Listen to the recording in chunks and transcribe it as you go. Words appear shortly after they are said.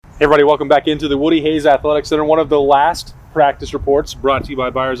Hey everybody, welcome back into the Woody Hayes Athletic Center. One of the last practice reports brought to you by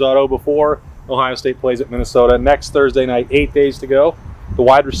Buyers Auto before Ohio State plays at Minnesota. Next Thursday night, 8 days to go. The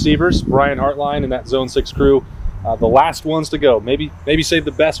wide receivers, Brian Hartline and that Zone 6 crew, the last ones to go. Maybe save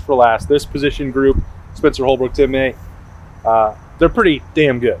the best for last. This position group, Spencer Holbrook, Tim May, they're pretty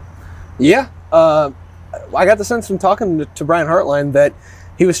damn good. Yeah. I got the sense from talking to Brian Hartline that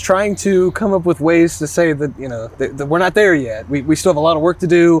he was trying to come up with ways to say that, that we're not there yet. We still have a lot of work to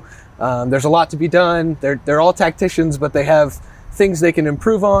do. There's a lot to be done. They're all tacticians, but they have things they can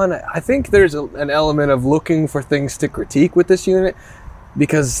improve on. I think there's an element of looking for things to critique with this unit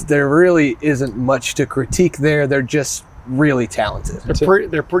because there really isn't much to critique there. They're just really talented.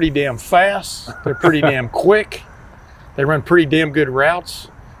 They're pretty damn fast. They're pretty damn quick. They run pretty damn good routes.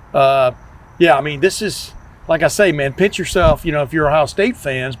 This is, like I say, man, pinch yourself, if you're Ohio State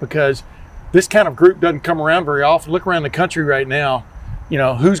fans, because this kind of group doesn't come around very often. Look around the country right now.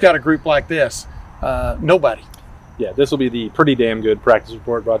 Who's got a group like this? Nobody. Yeah, this will be the pretty damn good practice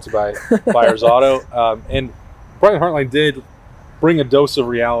report brought to you by Buyers Auto. And Brian Hartline did bring a dose of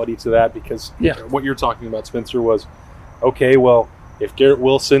reality to that because what you're talking about, Spencer, was, okay, well, if Garrett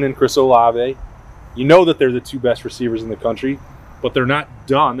Wilson and Chris Olave, that they're the two best receivers in the country, but they're not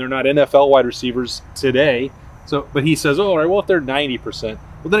done. They're not NFL wide receivers today. But he says, all right, well, if they're 90%,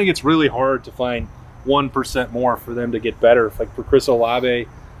 well, then it gets really hard to find 1% more for them to get better. Like for Chris Olave,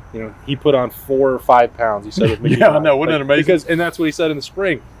 he put on 4 or 5 pounds, he said. With Mickey I know, wasn't it amazing? And that's what he said in the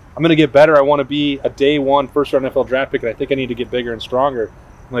spring. I'm going to get better. I want to be a day one first-round NFL draft pick, and I think I need to get bigger and stronger.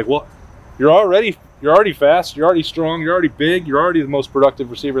 I'm like, well, you're already fast. You're already strong. You're already big. You're already the most productive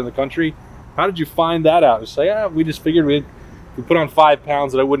receiver in the country. How did you find that out? It's like, we just figured we put on 5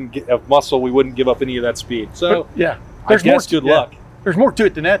 pounds that I wouldn't get of muscle. We wouldn't give up any of that speed. So, good luck. There's more to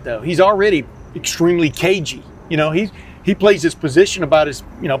it than that, though. He's already extremely cagey. He plays his position about as,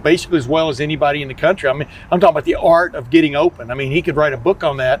 basically as well as anybody in the country. I mean, I'm talking about the art of getting open. I mean, he could write a book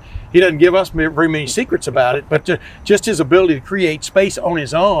on that. He doesn't give us very many secrets about it, but just his ability to create space on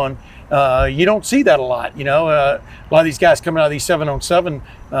his own, you don't see that a lot. A lot of these guys coming out of these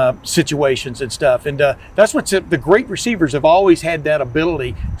 7-on-7 situations and stuff. And that's what the great receivers have always had, that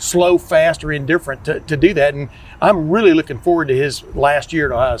ability, slow, fast, or indifferent, to do that. And I'm really looking forward to his last year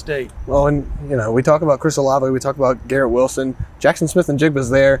at Ohio State. Well, and we talk about Chris Olave, we talk about Garrett Wilson, Jackson Smith-Njigba's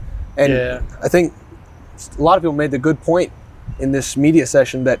there, and I think a lot of people made the good point in this media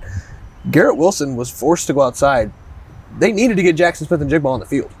session that Garrett Wilson was forced to go outside. They needed to get Jackson Smith-Njigba on the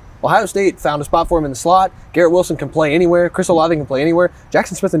field. Ohio State found a spot for him in the slot. Garrett Wilson can play anywhere. Chris Olave can play anywhere.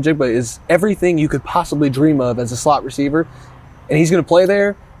 Jackson Smith-Njigba is everything you could possibly dream of as a slot receiver, and he's going to play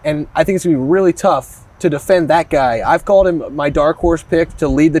there, and I think it's going to be really tough to defend that guy. I've called him my dark horse pick to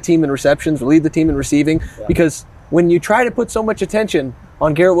lead the team in receptions, lead the team in receiving, because when you try to put so much attention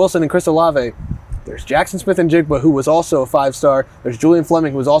on Garrett Wilson and Chris Olave, there's Jackson Smith-Njigba, who was also a 5-star. There's Julian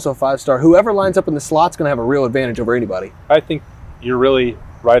Fleming, who was also a 5-star. Whoever lines up in the slot's going to have a real advantage over anybody. I think you're really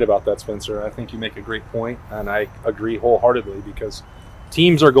right about that, Spencer. I think you make a great point, and I agree wholeheartedly, because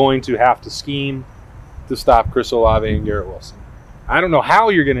teams are going to have to scheme to stop Chris Olave and Garrett Wilson. I don't know how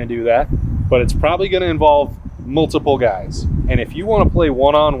you're going to do that, but it's probably going to involve multiple guys. And if you want to play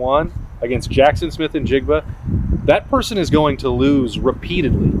one-on-one against Jackson Smith-Njigba, that person is going to lose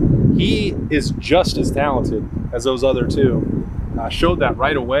repeatedly. He is just as talented as those other two. Showed that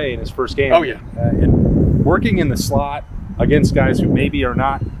right away in his first game. Oh, yeah. And working in the slot against guys who maybe are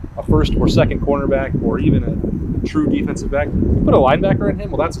not a first or second cornerback or even a true defensive back, you put a linebacker in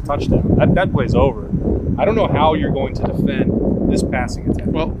him, well, that's a touchdown. That play's over. I don't know how you're going to defend this passing attack.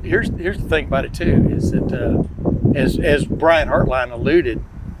 Well, here's the thing about it, too, is that as Brian Hartline alluded,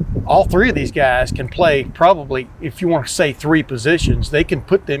 all three of these guys can play probably, if you want to say 3 positions, they can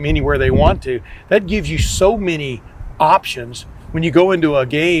put them anywhere they want to. That gives you so many options when you go into a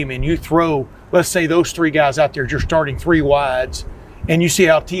game and you throw, let's say, those 3 guys out there, you're starting 3 wides, and you see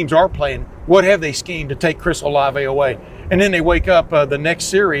how teams are playing. What have they schemed to take Chris Olave away? And then they wake up the next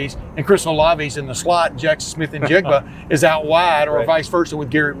series, and Chris Olave's in the slot, and Jackson Smith-Njigba is out wide, or vice versa with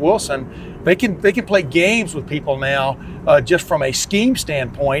Garrett Wilson. They can play games with people now, just from a scheme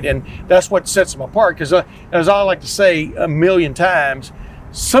standpoint, and that's what sets them apart. Because as I like to say a million times,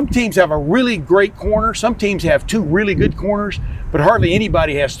 some teams have a really great corner, some teams have 2 really good corners, but hardly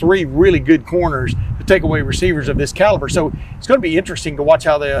anybody has 3 really good corners to take away receivers of this caliber. So it's going to be interesting to watch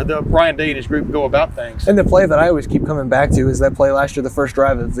how the Brian Day and his group go about things. And the play that I always keep coming back to is that play last year, the first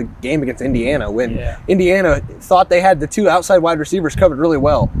drive of the game against Indiana, when Indiana thought they had the 2 outside wide receivers covered really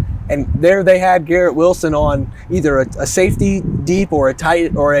well. And there they had Garrett Wilson on either a safety deep or a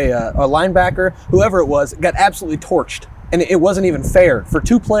tight or a linebacker, whoever it was, got absolutely torched. and it wasn't even fair for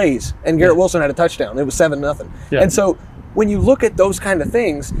 2 plays, and Garrett Wilson had a touchdown. It was 7-0. Yeah. And so when you look at those kind of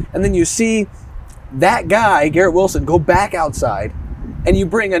things, and then you see that guy, Garrett Wilson, go back outside, and you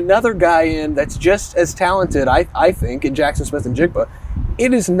bring another guy in that's just as talented, I think, in Jackson Smith-Njigba,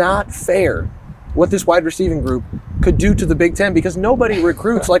 it is not fair what this wide receiving group could do to the Big Ten, because nobody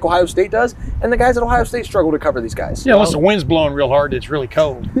recruits like Ohio State does, and the guys at Ohio State struggle to cover these guys. Yeah, unless the wind's blowing real hard, it's really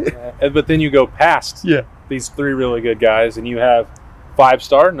cold. But then you go past these 3 really good guys, and you have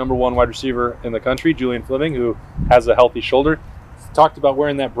 5-star, number 1 wide receiver in the country, Julian Fleming, who has a healthy shoulder. Talked about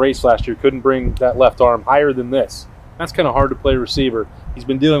wearing that brace last year, couldn't bring that left arm higher than this. That's kind of hard to play receiver. He's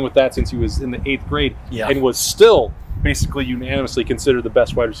been dealing with that since he was in the 8th grade and was still basically unanimously considered the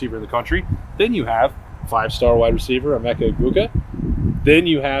best wide receiver in the country. Then you have 5-star wide receiver, Emeka Egbuka. Then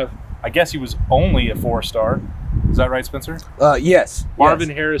you have, I guess he was only a 4-star. Is that right, Spencer? Yes. Marvin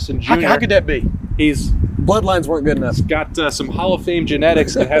Harrison Jr. How could that be? He's bloodlines weren't good enough. He's got some Hall of Fame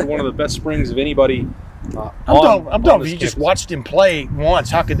genetics and had one of the best springs of anybody. I'm talking if you just watched him play once.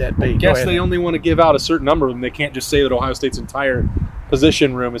 How could that be? I guess they only want to give out a certain number of them. They can't just say that Ohio State's entire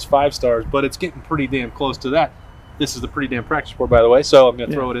position room is 5 stars, but it's getting pretty damn close to that. This is the pretty damn practice report, by the way, so I'm going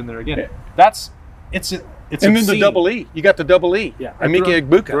to throw it in there again. Yeah. It's and then the double E. You got the double E. Yeah. Emeka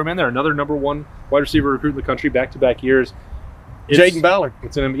Egbuka. Throw him in there. Another number 1 wide receiver recruit in the country, back-to-back years. Jaden Ballard.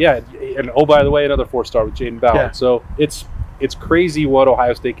 It's in him, and oh, by the way, another 4-star with Jaden Ballard. Yeah. So it's crazy what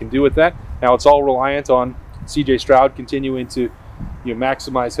Ohio State can do with that. Now it's all reliant on C.J. Stroud continuing to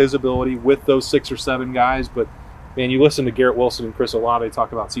maximize his ability with those 6 or 7 guys. But man, you listen to Garrett Wilson and Chris Olave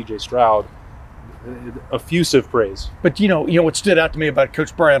talk about C.J. Stroud, effusive praise. But you know what stood out to me about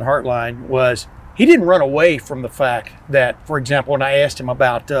Coach Brian Hartline was he didn't run away from the fact that, for example, when I asked him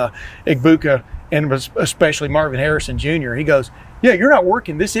about Egbuka and especially Marvin Harrison Jr., he goes, "Yeah, you're not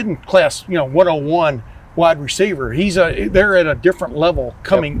working. This isn't class 101 wide receiver. They're at a different level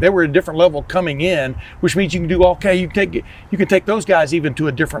coming. Yep. They were at a different level coming in, which means you can do you can take those guys even to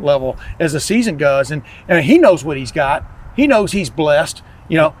a different level as the season goes. And he knows what he's got. He knows he's blessed.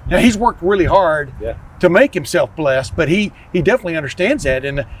 Now he's worked really hard to make himself blessed, but he definitely understands that,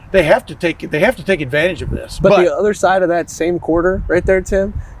 and they have to take advantage of this. But the other side of that same quarter right there,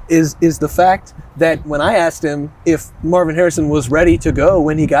 Tim, is the fact that when I asked him if Marvin Harrison was ready to go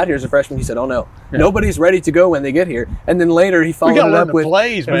when he got here as a freshman, he said, "Oh no, nobody's ready to go when they get here." And then later he followed it up with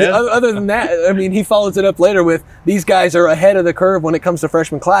plays, man. Other than that, I mean, he follows it up later with these guys are ahead of the curve when it comes to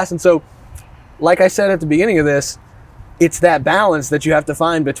freshman class. And so, like I said at the beginning of this, it's that balance that you have to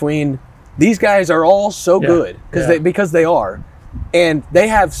find between these guys are all so good because they are, and they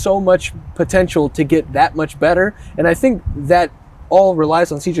have so much potential to get that much better. And I think that all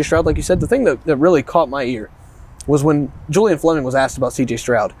relies on C.J. Stroud. Like you said, the thing that really caught my ear was when Julian Fleming was asked about C.J.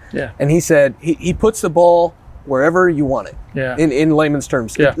 Stroud. Yeah. And he said he puts the ball wherever you want it. Yeah. In layman's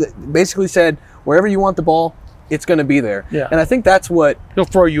terms. Yeah. Basically said, wherever you want the ball, it's going to be there. Yeah. And I think that's what... He'll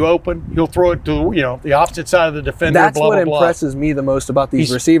throw you open. He'll throw it to the opposite side of the defender. That's blah, what blah, blah. impresses me the most about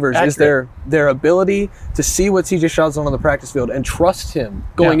these receivers is their ability to see what C.J. Stroud's on the practice field and trust him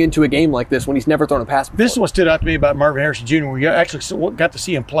going into a game like this when he's never thrown a pass before. This is what stood out to me about Marvin Harrison Jr. We actually got to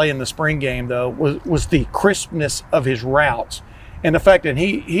see him play in the spring game, though, was the crispness of his routes and the fact that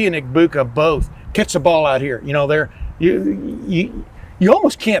he and Egbuka both catch the ball out here. You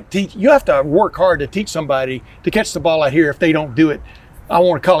almost can't teach. You have to work hard to teach somebody to catch the ball out here if they don't do it. I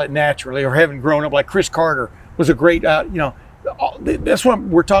want to call it naturally or having grown up like Chris Carter was a great, that's what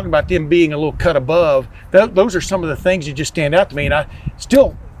we're talking about, them being a little cut above. Those are some of the things that just stand out to me. And I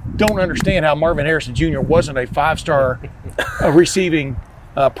still don't understand how Marvin Harrison Jr. wasn't a 5-star receiving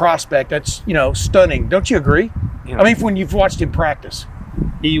prospect. That's, stunning. Don't you agree? I mean, when you've watched him practice.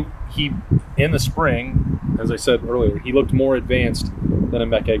 He in the spring, as I said earlier, he looked more advanced than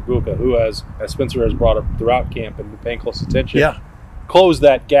Emeka Egbuka, who, as Spencer has brought up throughout camp and been paying close attention, closed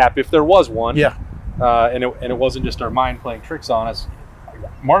that gap if there was one. Yeah. And it wasn't just our mind playing tricks on us.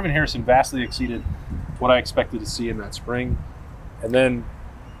 Marvin Harrison vastly exceeded what I expected to see in that spring. And then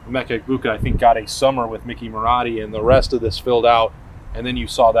Emeka Egbuka, I think, got a summer with Mickey Marotti, and the rest of this filled out. And then you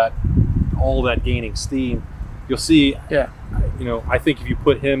saw all that gaining steam. You'll see, I think if you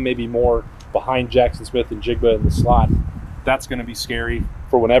put him maybe more behind Jackson Smith-Njigba in the slot, that's going to be scary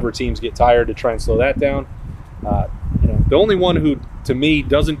for whenever teams get tired to try and slow that down. The only one who, to me,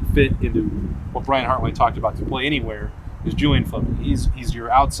 doesn't fit into what Brian Hartline talked about to play anywhere is Julian Fleming. He's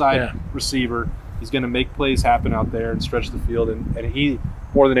your outside receiver. He's going to make plays happen out there and stretch the field, and he,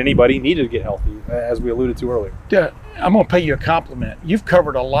 more than anybody, needed to get healthy, as we alluded to earlier. Yeah, I'm going to pay you a compliment. You've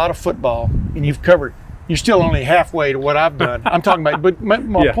covered a lot of football, and you've covered you're still only halfway to what I've done. I'm talking about, but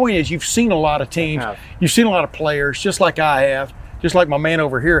my point is, you've seen a lot of teams, you've seen a lot of players, just like I have, just like my man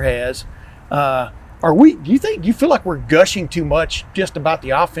over here has. Do you feel like we're gushing too much just about the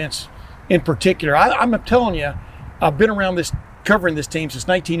offense in particular? I'm telling you, I've been around covering this team since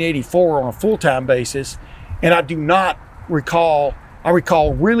 1984 on a full-time basis, and I do not recall. I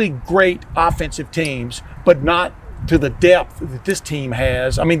recall really great offensive teams, but not to the depth that this team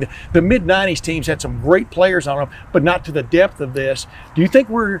has. I mean, the mid-90s teams had some great players on them, but not to the depth of this. Do you think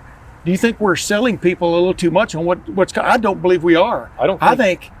we're selling people a little too much on what's? I don't believe we are. I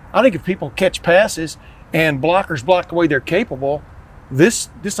think if people catch passes and blockers block the way they're capable, this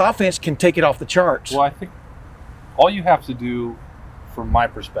offense can take it off the charts. Well, I think all you have to do, from my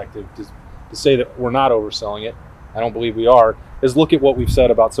perspective, to say that we're not overselling it, I don't believe we are, is look at what we've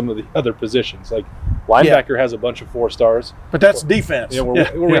said about some of the other positions. Like linebacker has a bunch of 4 stars. But that's defense.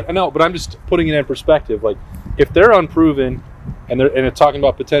 No, but I'm just putting it in perspective. Like if they're unproven and it's talking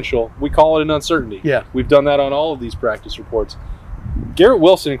about potential, we call it an uncertainty. Yeah. We've done that on all of these practice reports. Garrett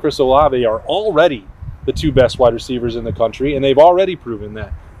Wilson and Chris Olave are already the 2 best wide receivers in the country, and they've already proven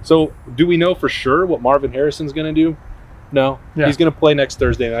that. So do we know for sure what Marvin Harrison's going to do? No. Yeah. He's going to play next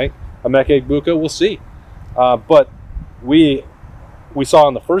Thursday night. Emeka Egbuka, we'll see. But we saw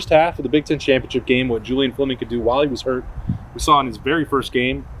in the first half of the Big Ten Championship game what Julian Fleming could do while he was hurt. We saw in his very first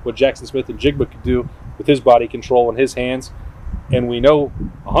game what Jackson Smith and Jigba could do with his body control and his hands. And we know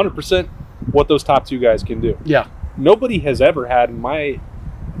 100% what those top 2 guys can do. Yeah. Nobody has ever had,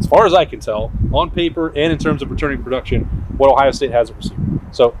 as far as I can tell, on paper and in terms of returning production, what Ohio State has at receiver.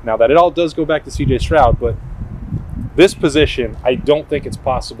 So now that it all does go back to C.J. Stroud, but this position, I don't think it's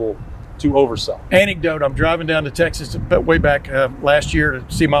possible to oversell. Anecdote, I'm driving down to Texas way back last year to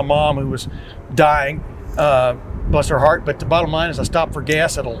see my mom who was dying, bless her heart. But the bottom line is I stopped for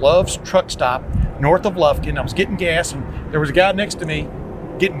gas at a Love's truck stop north of Lufkin. I was getting gas, and there was a guy next to me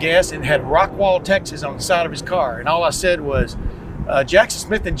getting gas and had Rockwall, Texas on the side of his car. And all I said was, Jackson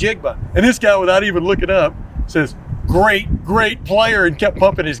Smith and Jigba. And this guy, without even looking up, says, great player, and kept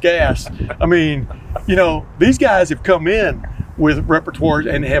pumping his gas. I mean, these guys have come in with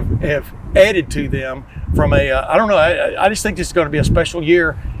repertoires and have added to them from I don't know, I just think this is going to be a special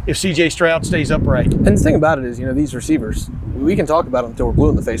year if C.J. Stroud stays upright. And the thing about it is, these receivers, we can talk about them until we're blue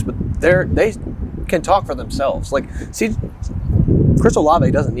in the face, but they can talk for themselves. Like, Chris Olave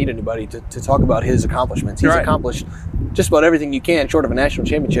doesn't need anybody to talk about his accomplishments. He's accomplished just about everything you can short of a national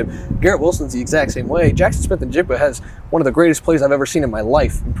championship. Garrett Wilson's the exact same way. Jackson Smith and Jigba has one of the greatest plays I've ever seen in my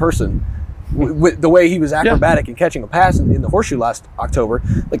life in person. With the way he was acrobatic and catching a pass in the horseshoe last October.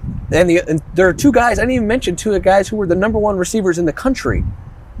 And there are 2 guys, I didn't even mention 2 guys who were the #1 receivers in the country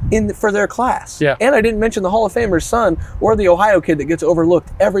for their class. Yeah. And I didn't mention the Hall of Famer's son or the Ohio kid that gets overlooked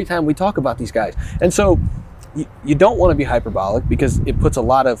every time we talk about these guys. And so you don't want to be hyperbolic because it puts a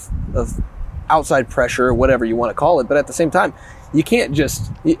lot of outside pressure or whatever you want to call it. But at the same time, you can't just,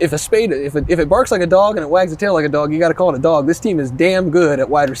 if it barks like a dog and it wags a tail like a dog, you got to call it a dog. This team is damn good at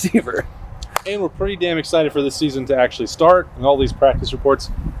wide receiver. And we're pretty damn excited for this season to actually start. And all these practice reports,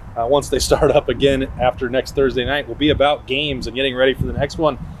 once they start up again after next Thursday night, will be about games and getting ready for the next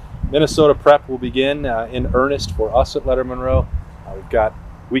one. Minnesota prep will begin in earnest for us at Letterman Row. We've got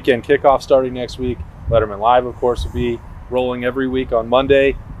weekend kickoff starting next week. Letterman Live, of course, will be rolling every week on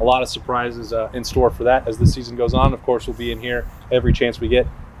Monday. A lot of surprises in store for that as the season goes on. Of course, we'll be in here every chance we get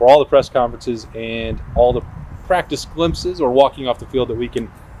for all the press conferences and all the practice glimpses or walking off the field that we can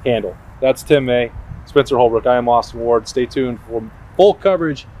handle. That's Tim May, Spencer Holbrook. I am Austin Ward. Stay tuned for full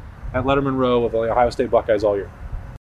coverage at Letterman Row of the Ohio State Buckeyes all year.